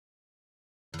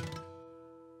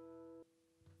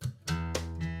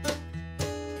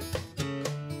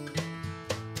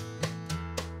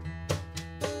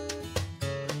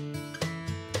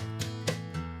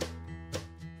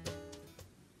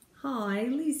Hi,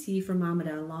 Liz here from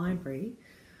Armidale Library.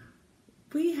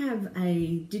 We have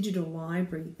a digital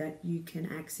library that you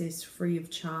can access free of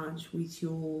charge with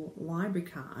your library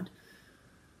card.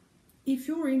 If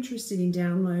you're interested in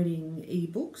downloading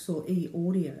ebooks or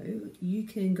e-audio, you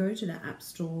can go to the App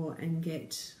Store and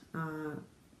get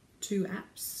two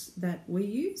apps that we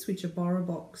use, which are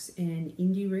BorrowBox and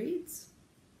IndieReads.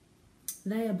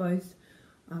 They are both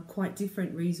quite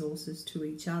different resources to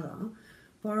each other.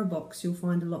 BorrowBox, you'll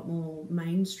find a lot more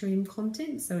mainstream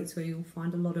content, so it's where you'll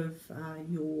find a lot of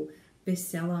your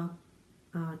bestseller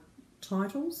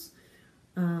titles.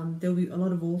 There'll be a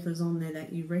lot of authors on there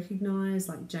that you recognise,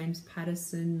 like James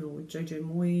Patterson or Jojo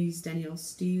Moyes, Danielle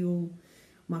Steele,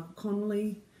 Michael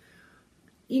Connolly.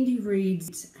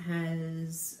 IndieReads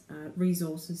has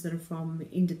resources that are from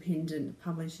independent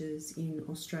publishers in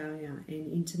Australia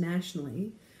and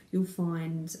internationally. You'll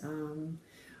find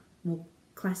more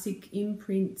classic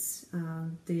imprints.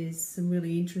 There's some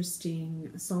really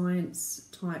interesting science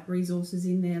type resources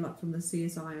in there, like from the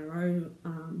CSIRO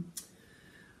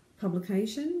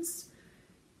publications.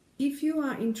 If you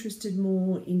are interested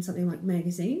more in something like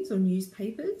magazines or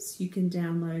newspapers, you can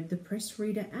download the Press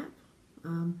Reader app.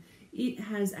 It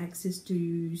has access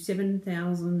to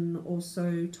 7,000 or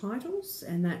so titles,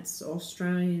 and that's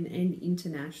Australian and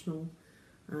international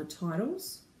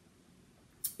titles.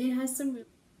 It has some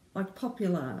like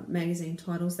popular magazine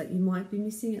titles that you might be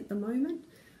missing at the moment.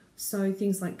 So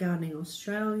things like Gardening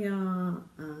Australia,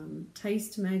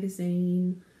 Taste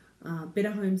Magazine,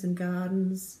 Better Homes and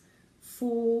Gardens.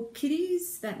 For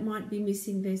kiddies that might be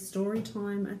missing their story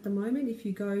time at the moment, if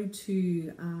you go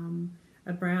to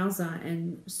a browser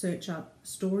and search up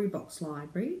Storybox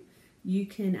Library, you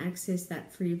can access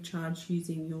that free of charge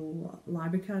using your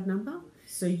library card number.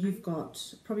 So you've got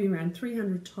probably around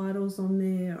 300 titles on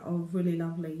there of really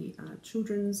lovely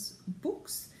children's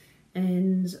books,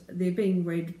 and they're being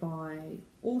read by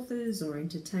authors or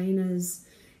entertainers,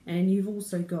 and you've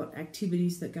also got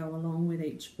activities that go along with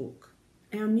each book.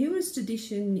 Our newest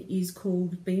edition is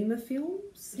called Beamer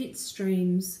Films. It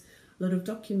streams a lot of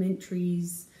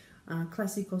documentaries,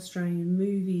 classic Australian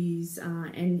movies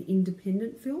and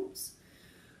independent films.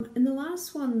 And the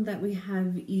last one that we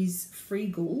have is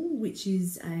Freegal, which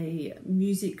is a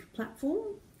music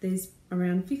platform. There's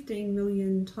around 15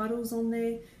 million titles on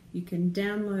there. You can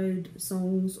download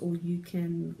songs or you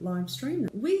can live stream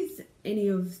them. With any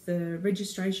of the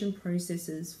registration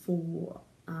processes for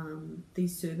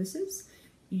these services,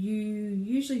 you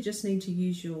usually just need to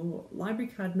use your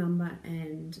library card number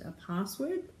and a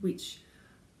password, which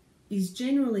is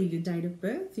generally your date of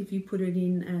birth. If you put it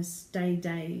in as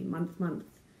day, month,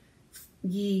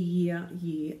 year.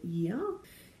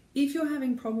 If you're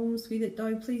having problems with it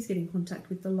though, please get in contact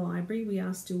with the library. We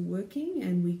are still working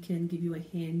and we can give you a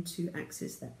hand to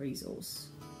access that resource.